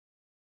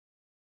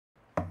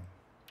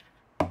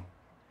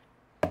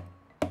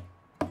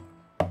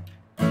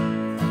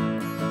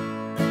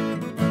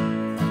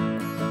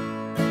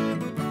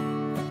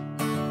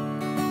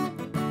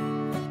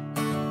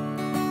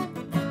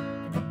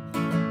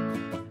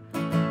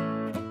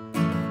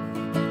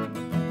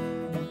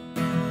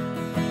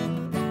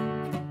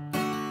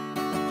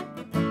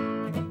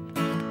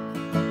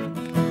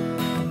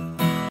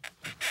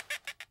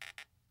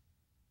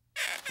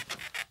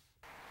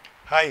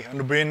Hi,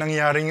 ano ba yung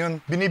nangyaring yun?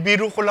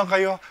 Binibiro ko lang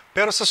kayo.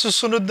 Pero sa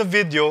susunod na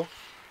video,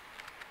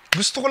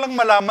 gusto ko lang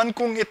malaman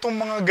kung itong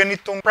mga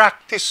ganitong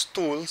practice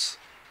tools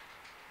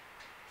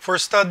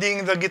for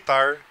studying the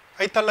guitar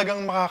ay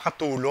talagang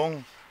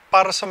makakatulong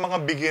para sa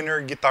mga beginner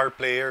guitar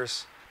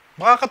players.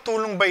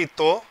 Makakatulong ba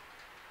ito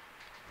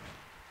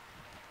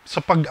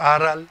sa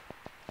pag-aral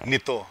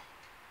nito?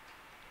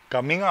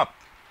 Coming up.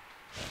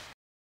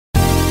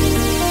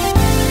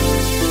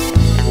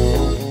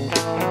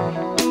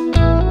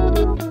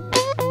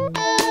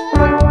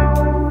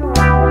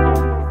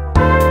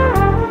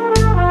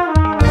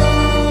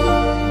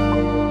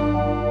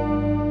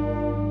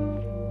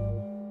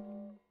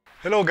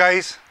 Hello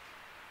guys,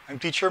 I'm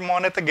Teacher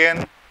Monet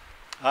again.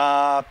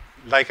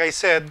 Like I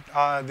said,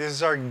 this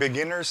is our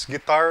beginner's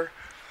guitar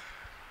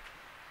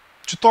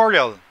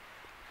tutorial.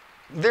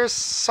 There's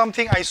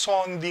something I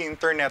saw on the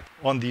internet,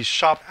 on the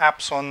shop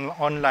apps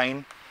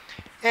online,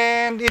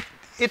 and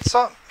it's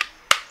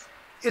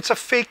a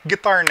fake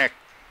guitar neck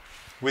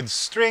with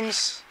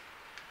strings,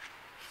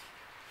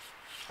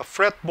 a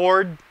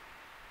fretboard,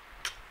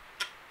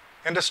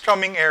 and a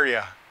strumming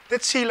area.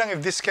 Let's see lang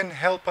if this can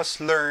help us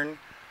learn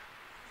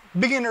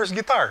beginner's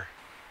guitar.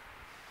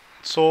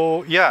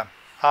 So yeah,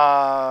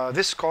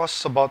 this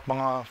costs about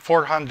mga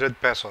 400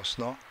 pesos,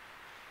 no?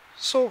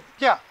 So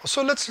yeah,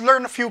 so let's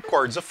learn a few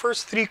chords. The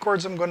first 3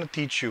 chords I'm going to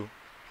teach you.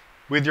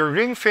 With your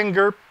ring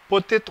finger,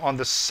 put it on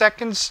the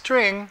 2nd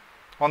string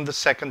on the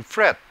 2nd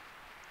fret.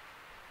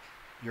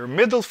 Your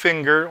middle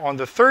finger on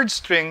the 3rd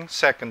string,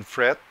 2nd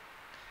fret.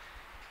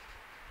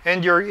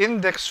 And your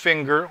index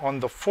finger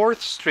on the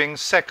 4th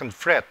string, 2nd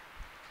fret.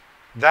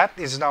 That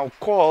is now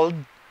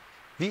called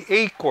the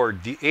A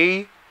chord, the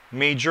A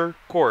major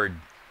chord.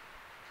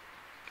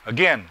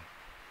 Again,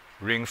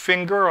 ring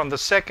finger on the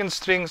 2nd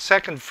string,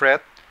 2nd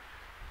fret,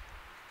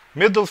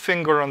 middle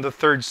finger on the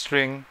 3rd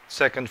string,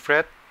 2nd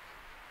fret,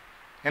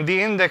 and the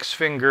index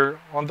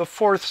finger on the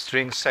 4th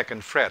string,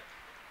 2nd fret.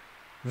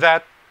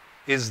 That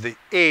is the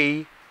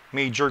A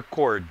major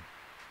chord.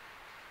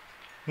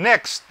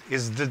 Next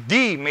is the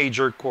D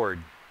major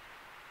chord.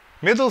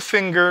 Middle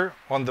finger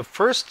on the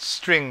 1st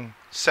string,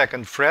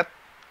 2nd fret,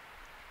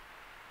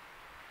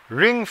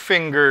 ring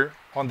finger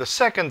on the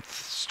 2nd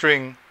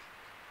string,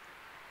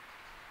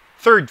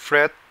 3rd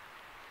fret,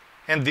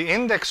 and the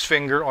index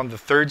finger on the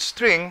 3rd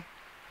string,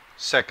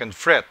 2nd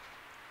fret.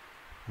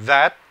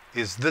 That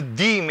is the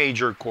D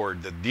major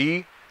chord, the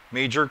D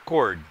major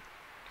chord.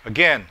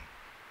 Again,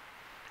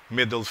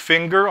 middle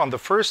finger on the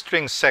 1st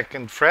string,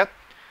 2nd fret,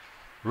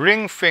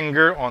 ring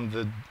finger on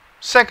the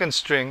 2nd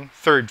string,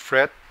 3rd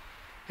fret,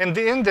 and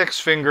the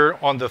index finger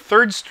on the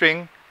 3rd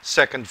string,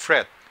 2nd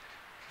fret.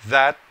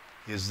 That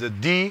is the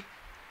D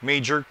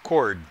major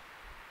chord.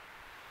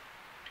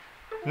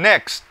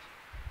 Next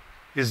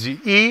is the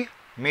E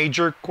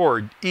major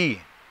chord, E.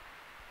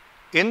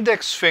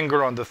 Index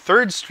finger on the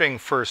 3rd string,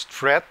 1st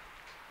fret,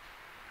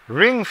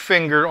 ring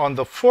finger on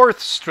the 4th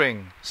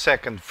string,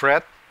 2nd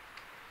fret,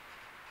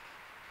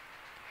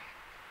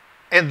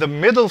 and the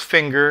middle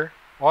finger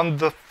on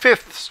the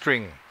 5th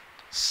string,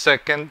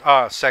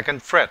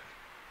 2nd fret.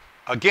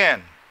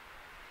 Again,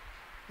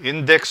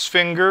 index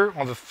finger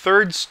on the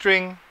 3rd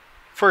string,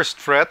 1st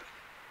fret,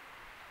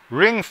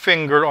 ring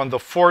finger on the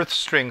 4th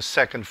string,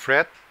 2nd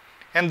fret,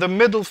 and the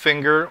middle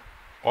finger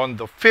on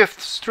the 5th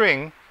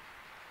string,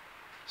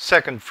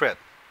 2nd fret.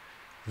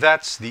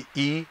 That's the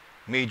E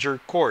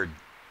major chord.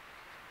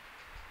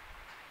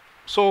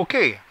 So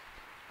okay,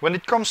 when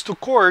it comes to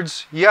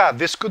chords, yeah,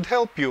 this could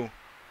help you.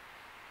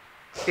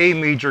 A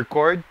major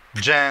chord,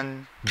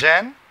 Jan,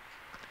 Jan.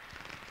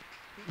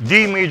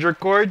 D major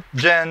chord,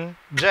 Jan,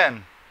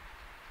 Jan.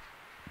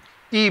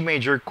 E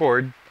major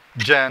chord,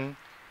 Jan,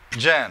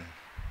 Jan.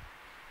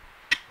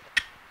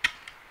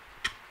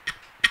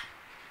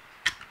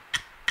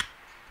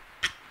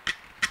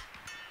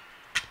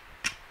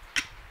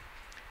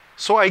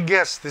 So I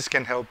guess this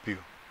can help you.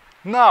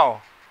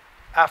 Now,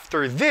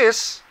 after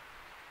this,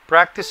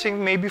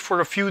 practicing maybe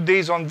for a few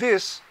days on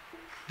this,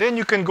 then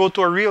you can go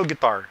to a real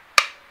guitar.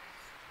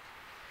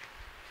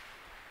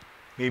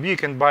 Maybe you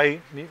can buy,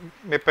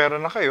 may pera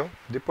na kayo,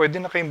 di pwede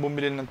na kayong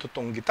bumili ng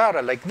totoong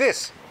gitara like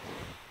this.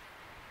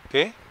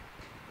 Okay?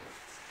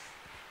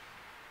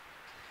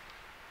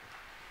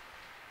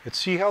 Let's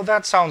see how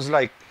that sounds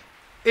like.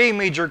 A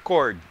major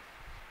chord.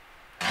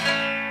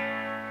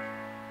 I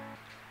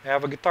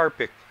have a guitar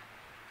pick.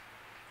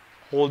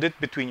 Hold it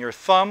between your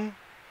thumb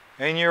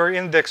and your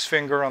index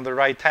finger on the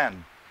right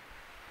hand.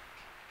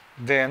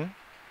 Then,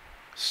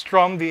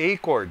 strum the A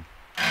chord.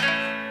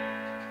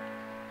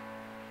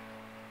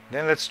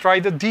 Then let's try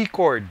the D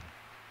chord.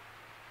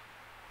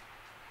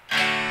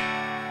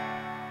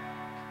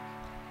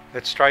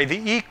 Let's try the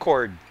E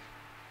chord.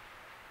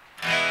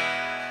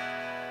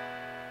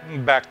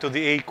 Back to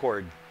the A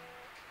chord.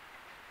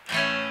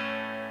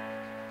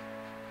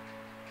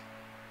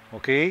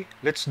 Okay,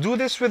 let's do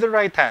this with the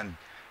right hand.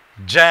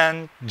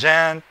 Jan,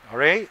 Jan,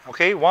 alright?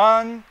 Okay,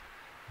 1,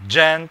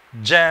 Jan,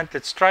 Jan.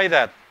 Let's try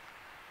that.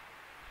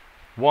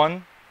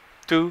 1,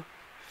 2,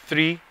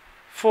 3,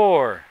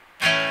 4.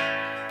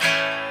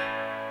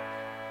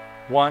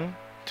 1,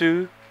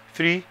 2,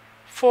 3,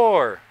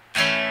 4.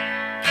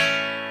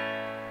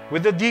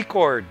 With the D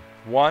chord,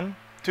 1,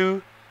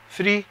 2,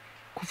 3,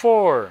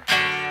 4.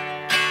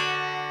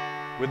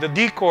 With the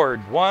D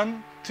chord,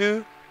 1,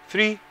 2,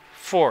 3,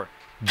 4.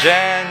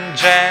 Jan,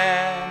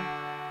 Jan.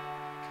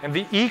 And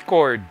the E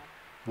chord,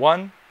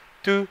 1,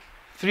 2,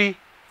 3,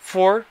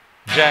 4.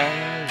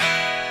 Jan.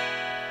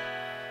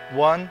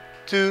 1,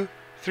 2,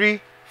 3,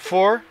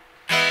 4.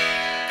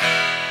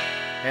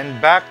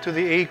 And back to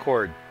the A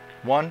chord.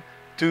 1,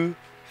 2,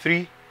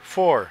 3,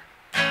 4.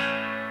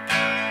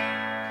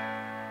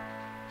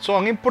 So,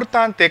 ang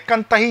importante,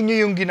 kantahin nyo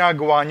yung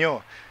ginagawa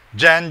nyo.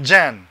 Jan,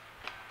 Jan.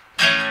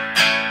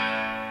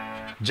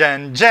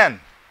 Jan, Jan.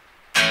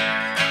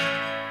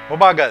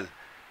 Mabagal.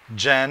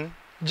 Jan,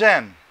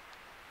 Jan.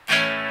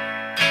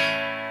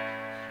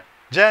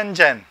 Jan,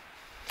 Jan.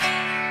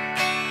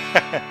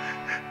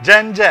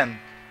 Jan, Jan.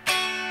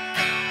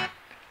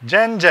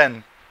 Jan,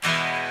 Jan.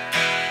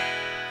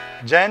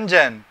 Jan,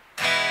 Jan.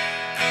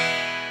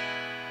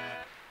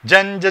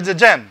 Jan, Jan,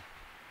 Jan.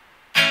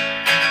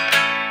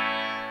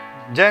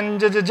 Jan,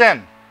 Jan, Jan.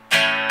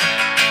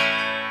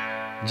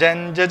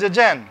 Jan, Jan,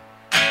 Jan.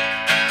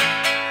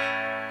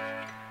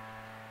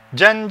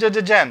 Jan, Jan,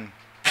 Jan.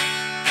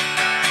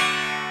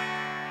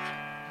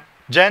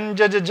 Jan,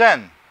 Jan, Jan.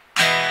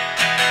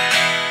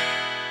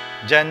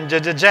 Jan,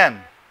 Jan, Jan.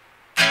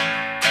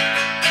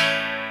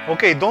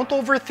 Okay, don't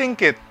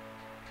overthink it.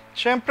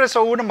 Siyempre,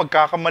 sa una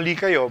magkakamali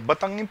kayo, but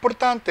ang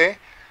importante,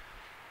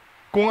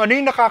 kung ano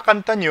yung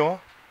nakakanta nyo,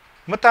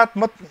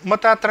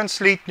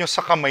 matatranslate nyo sa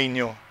kamay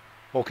nyo.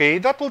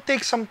 Okay? That will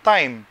take some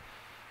time.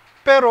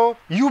 Pero,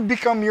 you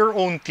become your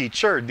own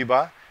teacher, di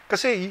ba?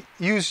 Kasi,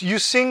 you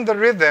sing the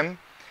rhythm,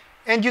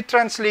 and you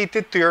translate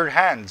it to your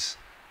hands.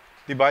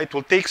 Di ba? It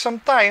will take some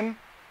time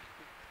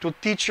to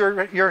teach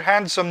your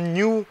hands some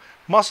new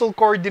muscle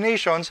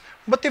coordinations,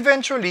 but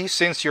eventually,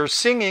 since you're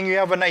singing, you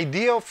have an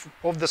idea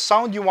of the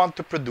sound you want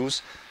to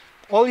produce,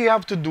 all you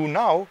have to do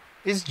now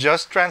is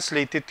just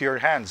translate it to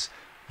your hands.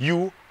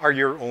 You are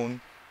your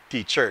own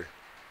teacher.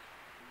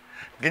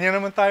 Ganyan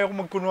naman tayo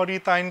kung magkunwari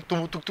tayong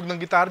tumutugtog ng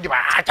gitara, di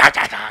ba?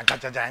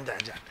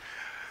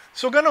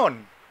 So,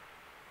 ganon.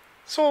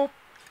 So,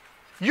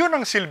 yun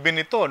ang silbi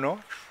nito, no?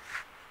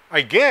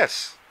 I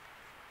guess.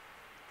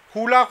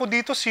 Hula ko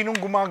dito, sinong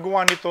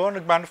gumagawa nito,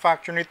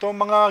 nag-manufacture nito?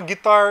 Mga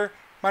guitar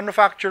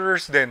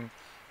manufacturers din.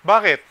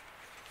 Bakit?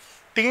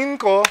 Tingin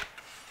ko,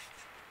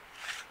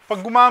 pag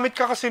gumamit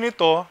ka kasi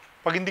nito,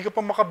 pag hindi ka pa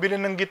makabili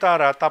ng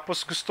gitara,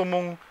 tapos gusto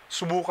mong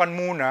subukan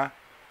muna,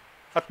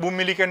 at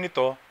bumili ka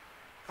nito,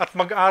 at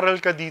mag-aral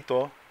ka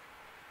dito,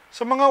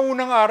 sa mga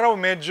unang araw,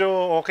 medyo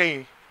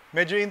okay.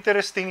 Medyo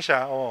interesting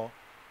siya, oo.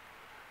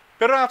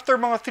 Pero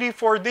after mga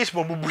 3-4 days,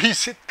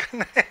 mabubwisit ka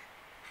na eh.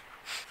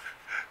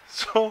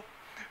 So,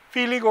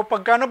 feeling ko,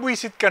 pagka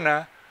nabwisit ka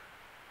na,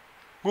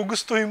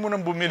 gugustuhin mo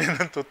nang bumili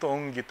ng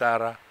totoong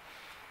gitara.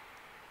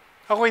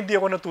 Ako hindi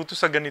ako natuto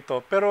sa ganito,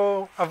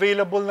 pero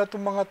available na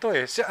itong mga to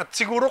eh. At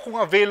siguro kung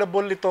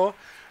available ito,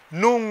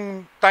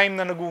 nung time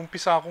na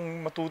nag-uumpisa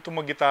akong matuto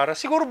mag-gitara,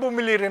 siguro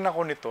bumili rin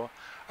ako nito.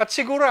 At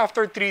siguro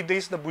after 3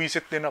 days,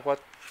 nabwisit din ako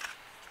at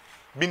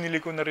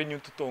binili ko na rin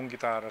yung totoong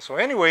gitara. So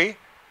anyway,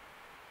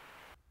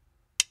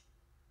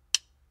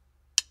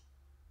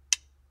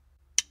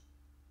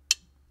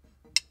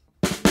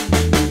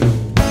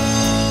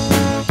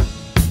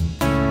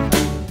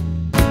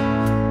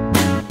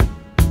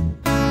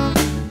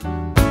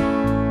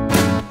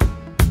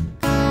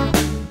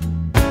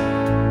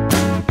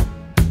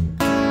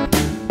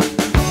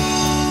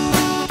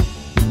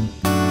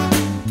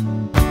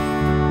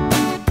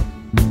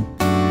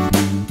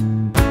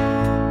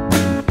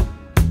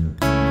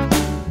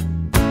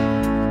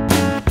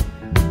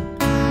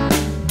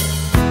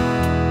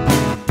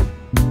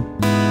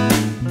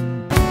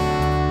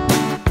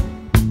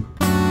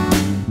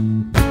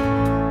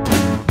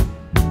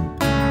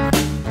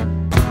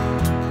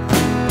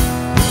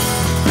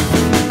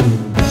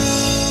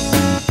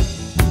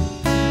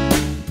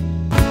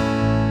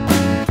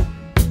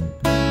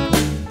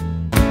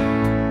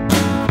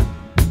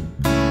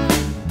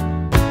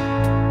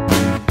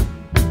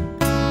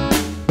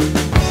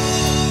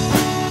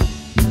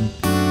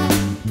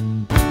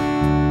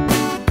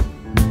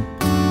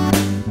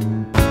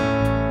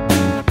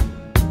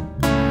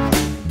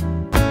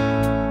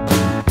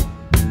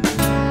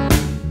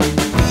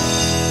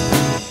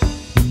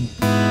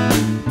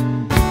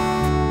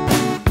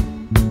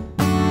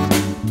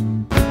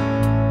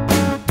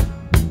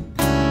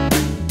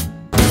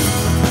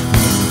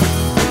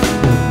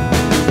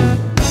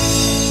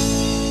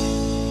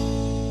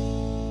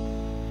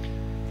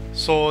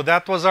 so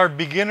that was our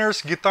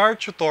beginner's guitar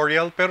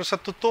tutorial, pero sa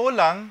totoo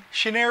lang,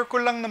 shinare ko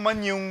lang naman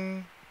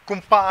yung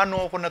kung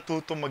paano ako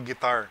natuto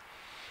mag-guitar.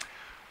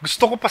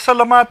 Gusto ko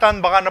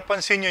pasalamatan, baka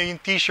napansin nyo yung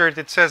t-shirt,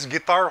 it says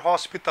Guitar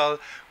Hospital,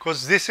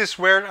 because this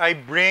is where I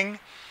bring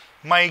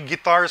my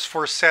guitars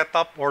for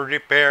setup or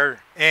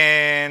repair.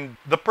 And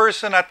the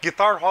person at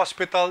Guitar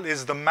Hospital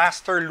is the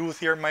master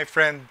luthier, my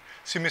friend,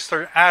 si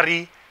Mr.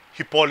 Ari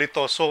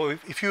Hipolito. So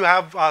if you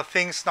have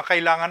things na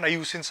kailangan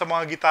ayusin sa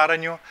mga gitara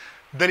nyo,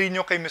 dali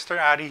nyo kay Mr.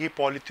 Ari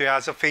Hipolito. He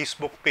has a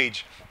Facebook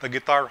page, The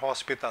Guitar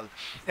Hospital.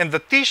 And the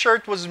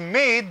t-shirt was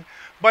made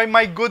by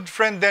my good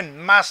friend then,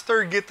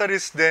 master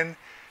guitarist then,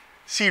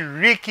 si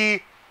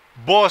Ricky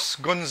Boss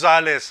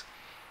Gonzalez.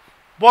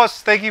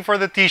 Boss, thank you for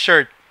the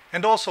t-shirt.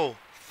 And also,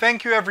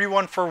 thank you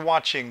everyone for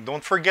watching.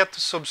 Don't forget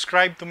to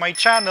subscribe to my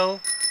channel,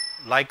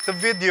 like the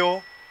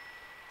video,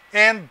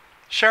 and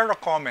share a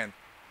comment.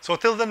 So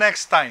till the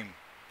next time,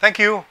 thank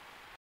you.